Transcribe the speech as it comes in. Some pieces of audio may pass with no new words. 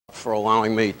for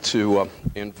allowing me to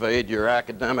invade your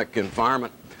academic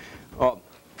environment.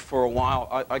 For a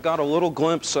while, I got a little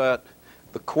glimpse at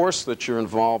the course that you're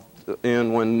involved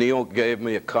in when Neil gave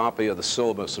me a copy of the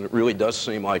syllabus, and it really does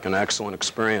seem like an excellent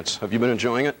experience. Have you been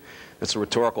enjoying it? It's a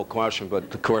rhetorical question, but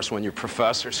of course when you're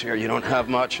professors here, you don't have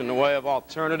much in the way of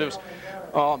alternatives.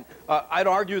 I'd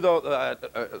argue, though, that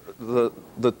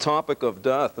the topic of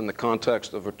death in the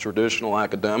context of a traditional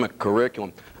academic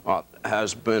curriculum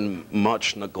has been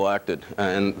much neglected,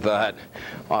 and that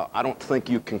I don't think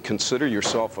you can consider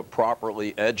yourself a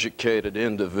properly educated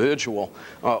individual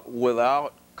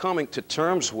without coming to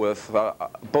terms with,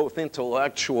 both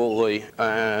intellectually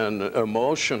and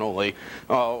emotionally,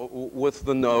 with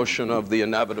the notion of the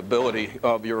inevitability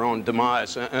of your own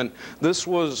demise. And this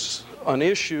was an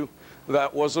issue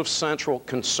that was of central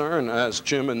concern, as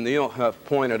Jim and Neil have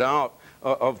pointed out,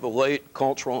 of the late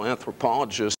cultural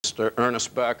anthropologist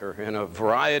Ernest Becker in a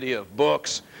variety of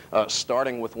books,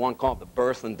 starting with one called The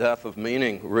Birth and Death of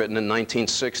Meaning, written in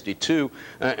 1962,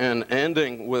 and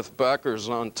ending with Becker's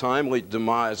untimely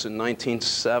demise in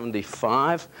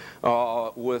 1975,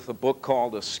 with a book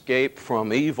called Escape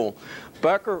from Evil.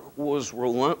 Becker was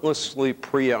relentlessly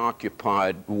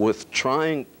preoccupied with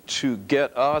trying to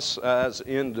get us as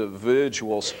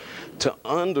individuals to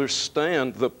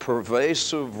understand the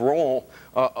pervasive role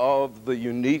of the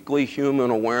uniquely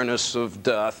human awareness of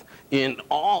death in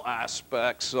all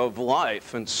aspects of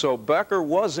life. And so Becker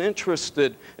was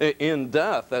interested in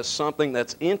death as something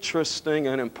that's interesting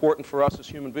and important for us as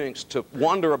human beings to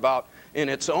wonder about in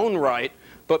its own right.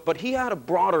 But he had a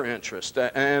broader interest,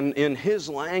 and in his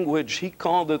language, he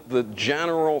called it the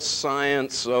general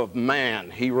science of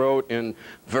man. He wrote in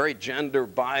very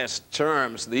gender-biased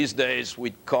terms. These days,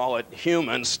 we'd call it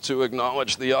humans to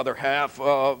acknowledge the other half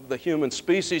of the human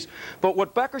species. But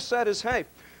what Becker said is, hey,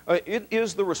 it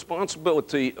is the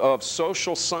responsibility of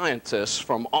social scientists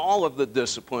from all of the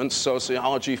disciplines,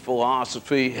 sociology,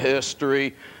 philosophy,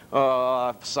 history,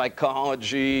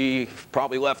 psychology,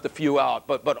 probably left a few out,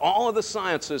 but all of the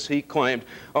sciences, he claimed,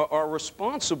 are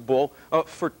responsible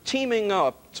for teaming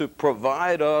up to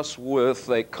provide us with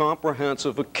a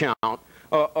comprehensive account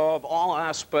of all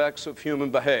aspects of human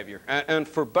behavior. And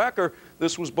for Becker,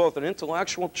 this was both an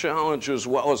intellectual challenge as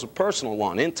well as a personal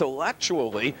one.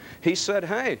 Intellectually, he said,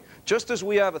 hey, just as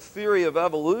we have a theory of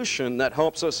evolution that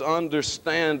helps us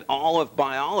understand all of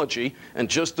biology, and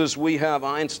just as we have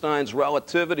Einstein's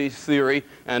relativity theory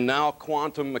and now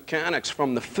quantum mechanics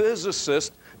from the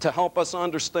physicist to help us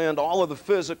understand all of the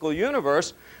physical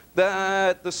universe,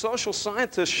 that the social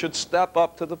scientists should step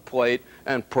up to the plate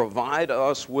and provide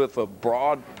us with a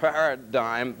broad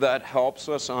paradigm that helps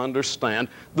us understand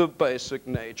the basic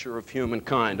nature of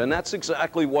humankind. And that's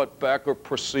exactly what Becker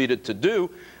proceeded to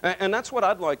do. And that's what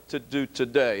I'd like to do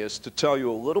today, is to tell you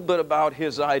a little bit about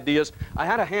his ideas. I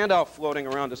had a handout floating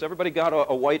around. Has everybody got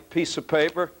a white piece of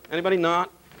paper? Anybody not?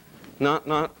 Not?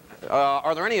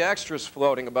 Are there any extras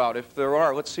floating about? If there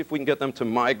are, let's see if we can get them to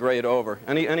migrate over.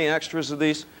 Any extras of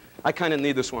these? I kind of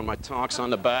need this one. My talk's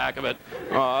on the back of it.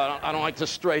 I don't like to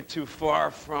stray too far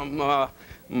from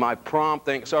my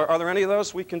prompting. So are there any of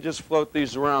those? We can just float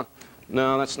these around.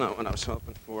 No, that's not what I was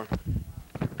hoping for.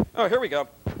 Oh, here we go.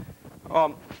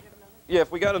 Yeah,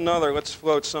 if we got another, let's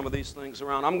float some of these things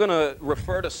around. I'm going to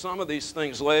refer to some of these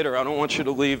things later. I don't want you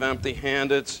to leave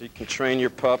empty-handed, so you can train your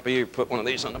puppy or put one of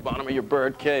these on the bottom of your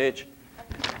bird cage.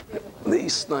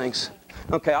 These things.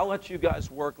 Okay, I'll let you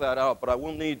guys work that out, but I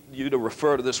will need you to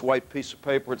refer to this white piece of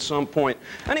paper at some point.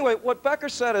 Anyway, what Becker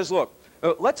said is, look,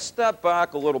 let's step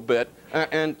back a little bit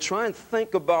and try and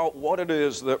think about what it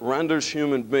is that renders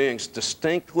human beings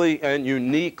distinctly and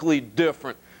uniquely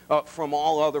different from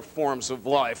all other forms of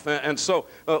life. And so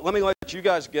let me let you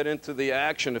guys get into the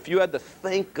action. If you had to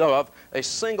think of a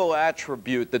single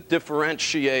attribute that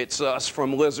differentiates us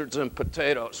from lizards and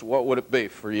potatoes, what would it be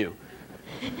for you?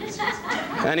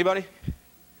 Anybody?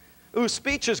 Ooh,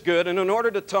 speech is good, and in order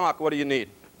to talk, what do you need?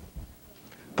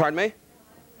 Pardon me?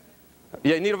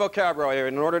 Yeah, you need a vocabulary.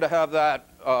 In order to have that,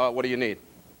 what do you need?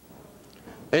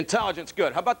 Intelligence,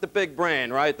 good. How about the big brain,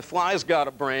 right? The fly's got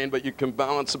a brain, but you can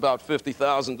balance about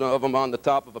 50,000 of them on the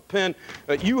top of a pin.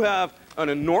 You have an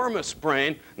enormous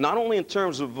brain, not only in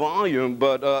terms of volume,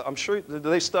 but I'm sure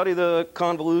they study the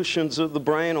convolutions of the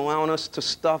brain, allowing us to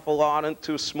stuff a lot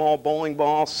into a small bowling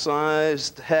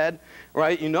ball-sized head,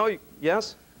 right? You know,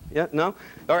 yes? Yeah, no?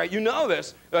 All right, you know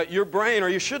this. Your brain, or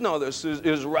you should know this,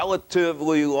 is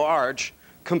relatively large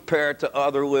compared to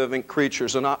other living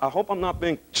creatures. And I hope I'm not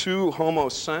being too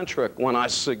homocentric when I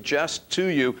suggest to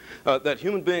you that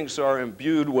human beings are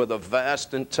imbued with a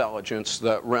vast intelligence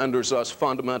that renders us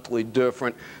fundamentally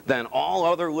different than all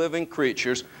other living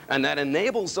creatures. and that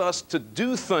enables us to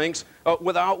do things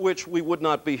without which we would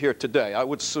not be here today. I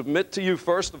would submit to you,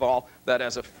 first of all, that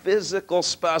as a physical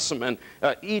specimen,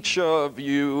 each of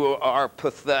you are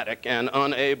pathetic and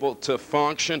unable to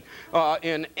function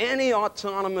in any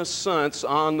autonomous sense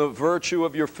on the virtue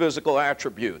of your physical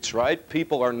attributes, right?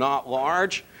 People are not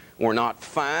large, we're not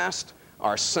fast,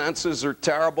 our senses are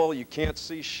terrible, you can't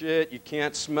see shit, you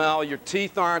can't smell, your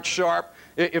teeth aren't sharp.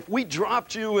 If we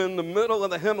dropped you in the middle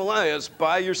of the Himalayas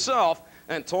by yourself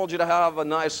and told you to have a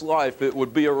nice life, it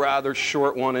would be a rather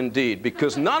short one indeed,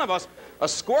 because none of us, a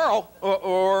squirrel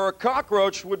or a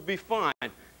cockroach, would be fine.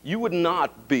 You would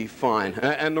not be fine.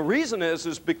 And the reason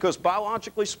is because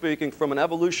biologically speaking, from an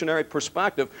evolutionary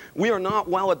perspective, we are not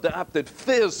well adapted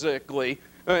physically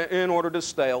in order to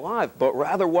stay alive. But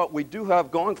rather what we do have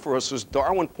going for us, as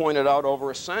Darwin pointed out over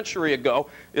a century ago,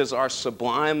 is our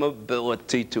sublime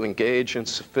ability to engage in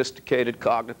sophisticated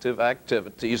cognitive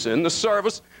activities in the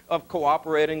service of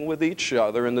cooperating with each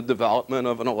other in the development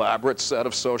of an elaborate set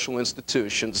of social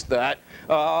institutions that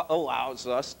allows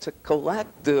us to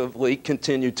collectively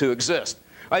continue to exist.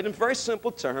 Right? In very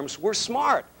simple terms, we're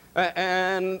smart.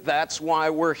 And that's why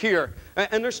we're here.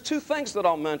 And there's two things that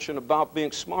I'll mention about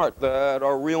being smart that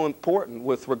are real important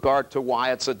with regard to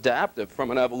why it's adaptive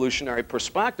from an evolutionary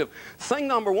perspective. Thing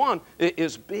number one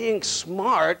is being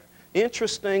smart,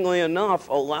 interestingly enough,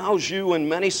 allows you in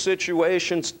many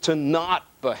situations to not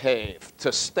behave,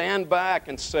 to stand back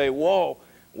and say, whoa,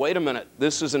 wait a minute,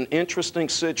 this is an interesting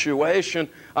situation.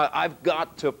 I've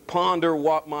got to ponder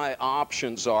what my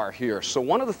options are here. So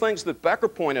one of the things that Becker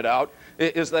pointed out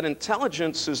is that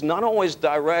intelligence is not always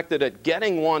directed at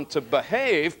getting one to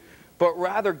behave, but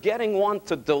rather getting one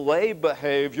to delay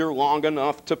behavior long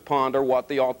enough to ponder what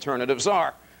the alternatives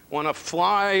are. When a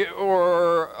fly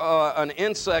or an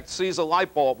insect sees a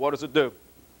light bulb, what does it do?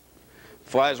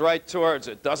 Flies right towards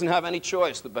it. Doesn't have any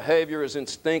choice. The behavior is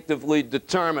instinctively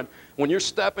determined. When you're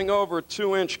stepping over a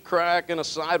 2-inch crack in a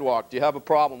sidewalk, do you have a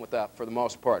problem with that for the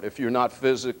most part if you're not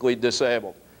physically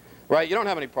disabled? Right? You don't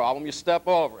have any problem. You step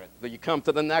over it. You come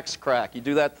to the next crack. You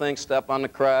do that thing, step on the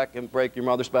crack and break your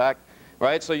mother's back.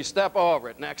 Right? So you step over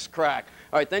it, next crack.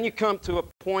 All right, then you come to a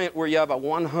point where you have a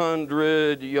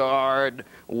 100-yard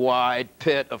wide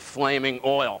pit of flaming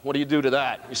oil. What do you do to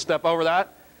that? You step over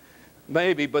that?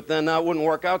 Maybe, but then that wouldn't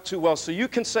work out too well. So you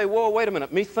can say, whoa, wait a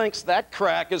minute, methinks that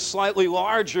crack is slightly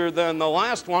larger than the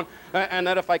last one, and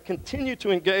that if I continue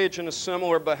to engage in a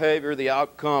similar behavior, the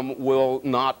outcome will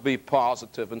not be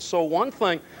positive. And so one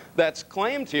thing that's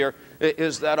claimed here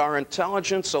is that our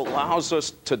intelligence allows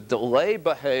us to delay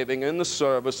behaving in the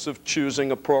service of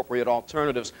choosing appropriate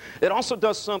alternatives. It also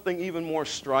does something even more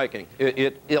striking.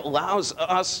 It allows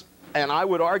us, and I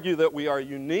would argue that we are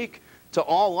unique to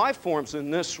all life forms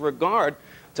in this regard,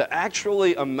 to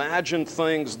actually imagine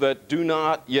things that do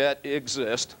not yet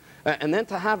exist, and then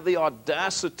to have the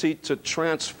audacity to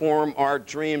transform our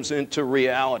dreams into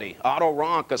reality. Otto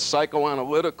Rank, a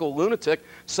psychoanalytical lunatic,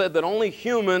 said that only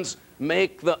humans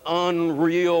make the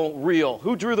unreal real.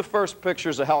 Who drew the first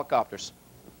pictures of helicopters?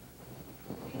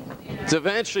 Da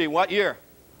Vinci. What year?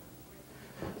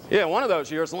 Yeah, one of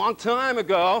those years, a long time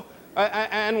ago.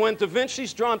 And when Da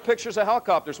Vinci's drawn pictures of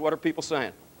helicopters, what are people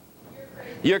saying?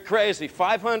 You're crazy.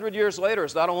 500 years later,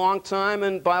 is that a long time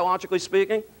in biologically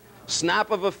speaking?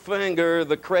 Snap of a finger,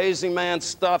 the crazy man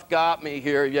stuff got me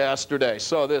here yesterday.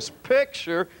 So this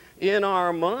picture in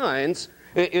our minds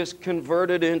is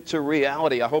converted into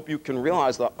reality. I hope you can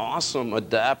realize the awesome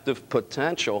adaptive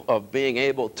potential of being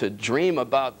able to dream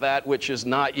about that which is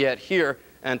not yet here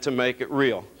and to make it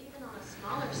real. Even on a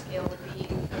smaller scale would be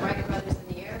the Wright brothers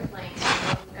in the airplane.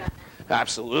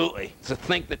 Absolutely. To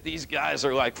think that these guys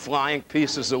are like flying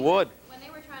pieces of wood. When they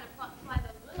were trying to fly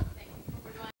those little things,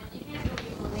 we're going, you can't put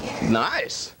people in the air.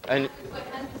 Nice. And Put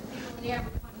hundreds of people in the air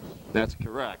with one machine. that's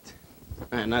correct.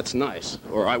 And that's nice.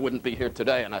 Or I wouldn't be here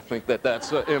today, and I think that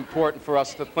that's important for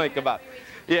us to think about.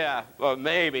 Yeah, well,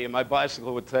 maybe. My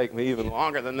bicycle would take me even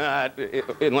longer than that,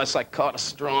 unless I caught a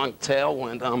strong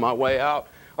tailwind on my way out.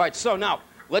 All right, so now,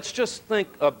 let's just think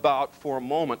about, for a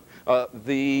moment,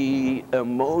 the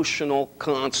emotional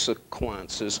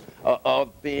consequences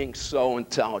of being so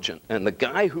intelligent. And the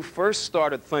guy who first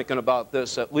started thinking about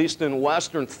this, at least in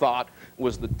Western thought,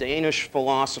 was the Danish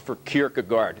philosopher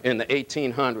Kierkegaard in the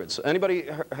 1800s. Anybody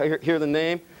hear the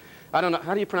name? I don't know.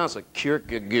 How do you pronounce it?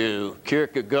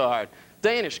 Kierkegaard.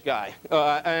 Danish guy.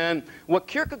 And what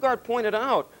Kierkegaard pointed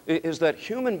out is that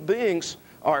human beings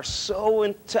are so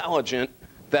intelligent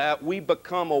that we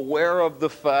become aware of the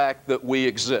fact that we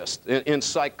exist. In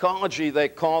psychology, they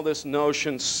call this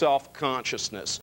notion self-consciousness.